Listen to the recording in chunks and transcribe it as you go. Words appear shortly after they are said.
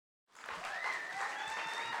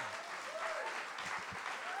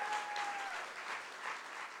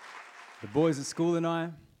The boys at school and I,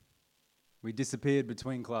 we disappeared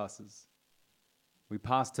between classes. We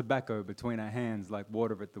passed tobacco between our hands like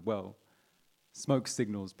water at the well. Smoke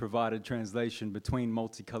signals provided translation between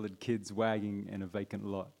multicolored kids wagging in a vacant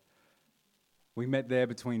lot. We met there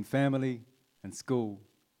between family and school.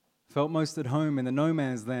 Felt most at home in the no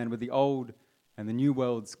man's land where the old and the new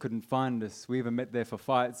worlds couldn't find us. We even met there for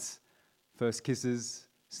fights, first kisses,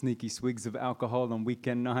 sneaky swigs of alcohol on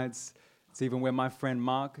weekend nights. It's even where my friend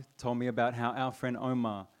Mark told me about how our friend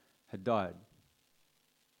Omar had died.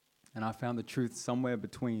 And I found the truth somewhere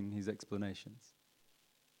between his explanations.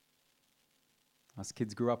 Us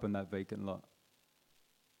kids grew up in that vacant lot.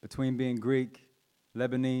 Between being Greek,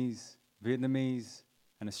 Lebanese, Vietnamese,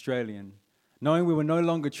 and Australian, knowing we were no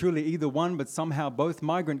longer truly either one, but somehow both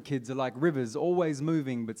migrant kids are like rivers, always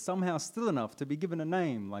moving, but somehow still enough to be given a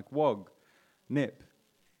name like wog, nip,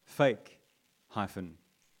 fake, hyphen,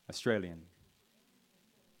 Australian.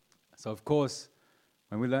 So of course,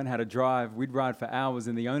 when we learned how to drive, we'd ride for hours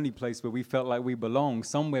in the only place where we felt like we belonged,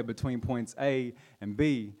 somewhere between points A and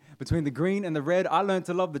B. Between the green and the red, I learned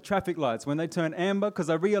to love the traffic lights when they turned amber, because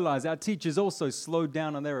I realized our teachers also slowed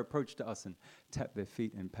down on their approach to us and tapped their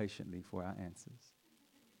feet impatiently for our answers.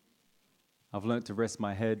 I've learned to rest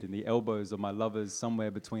my head in the elbows of my lovers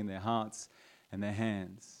somewhere between their hearts and their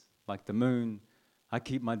hands. Like the moon, I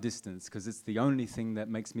keep my distance because it's the only thing that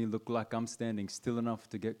makes me look like I'm standing still enough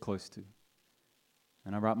to get close to.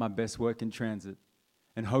 And I write my best work in transit.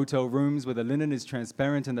 In hotel rooms where the linen is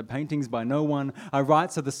transparent and the paintings by no one, I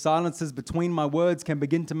write so the silences between my words can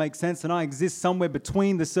begin to make sense, and I exist somewhere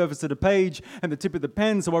between the surface of the page and the tip of the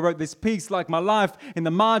pen. So I wrote this piece like my life in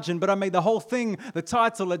the margin, but I made the whole thing the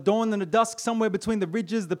title at dawn and the dusk, somewhere between the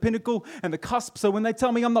ridges, the pinnacle, and the cusp. So when they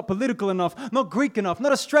tell me I'm not political enough, not Greek enough,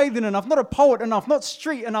 not Australian enough, not a poet enough, not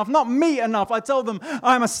street enough, not me enough, I tell them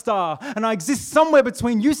I'm a star, and I exist somewhere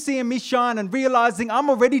between you seeing me shine and realizing I'm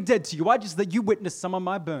already dead to you. I just let you witness some of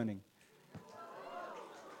my burning.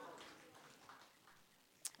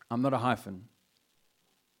 I'm not a hyphen.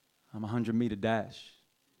 I'm a 100-meter dash.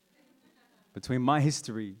 Between my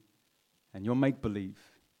history and your make-believe.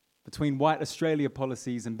 Between white Australia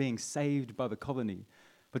policies and being saved by the colony.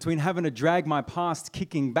 Between having to drag my past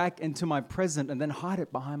kicking back into my present and then hide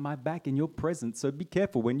it behind my back in your present. So be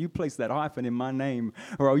careful when you place that hyphen in my name,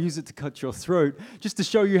 or I'll use it to cut your throat, just to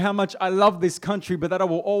show you how much I love this country, but that I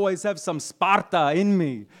will always have some Sparta in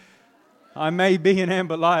me. I may be an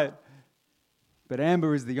amber light, but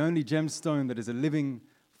amber is the only gemstone that is a living,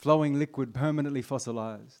 flowing liquid permanently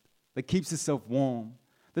fossilized, that keeps itself warm,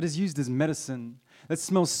 that is used as medicine, that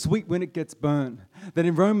smells sweet when it gets burnt, that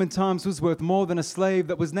in Roman times was worth more than a slave,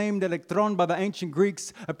 that was named electron by the ancient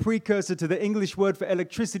Greeks, a precursor to the English word for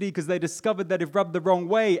electricity, because they discovered that if rubbed the wrong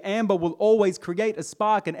way, amber will always create a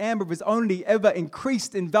spark, and amber is only ever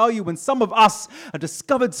increased in value when some of us are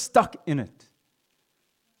discovered stuck in it.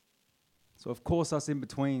 So of course us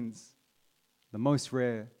in-betweens, the most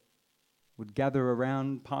rare, would gather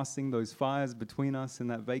around, passing those fires between us in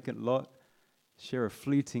that vacant lot, share a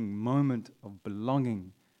fleeting moment of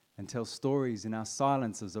belonging, and tell stories in our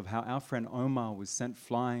silences of how our friend Omar was sent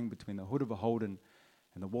flying between the hood of a Holden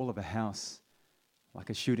and the wall of a house like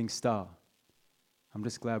a shooting star. I'm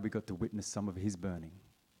just glad we got to witness some of his burning.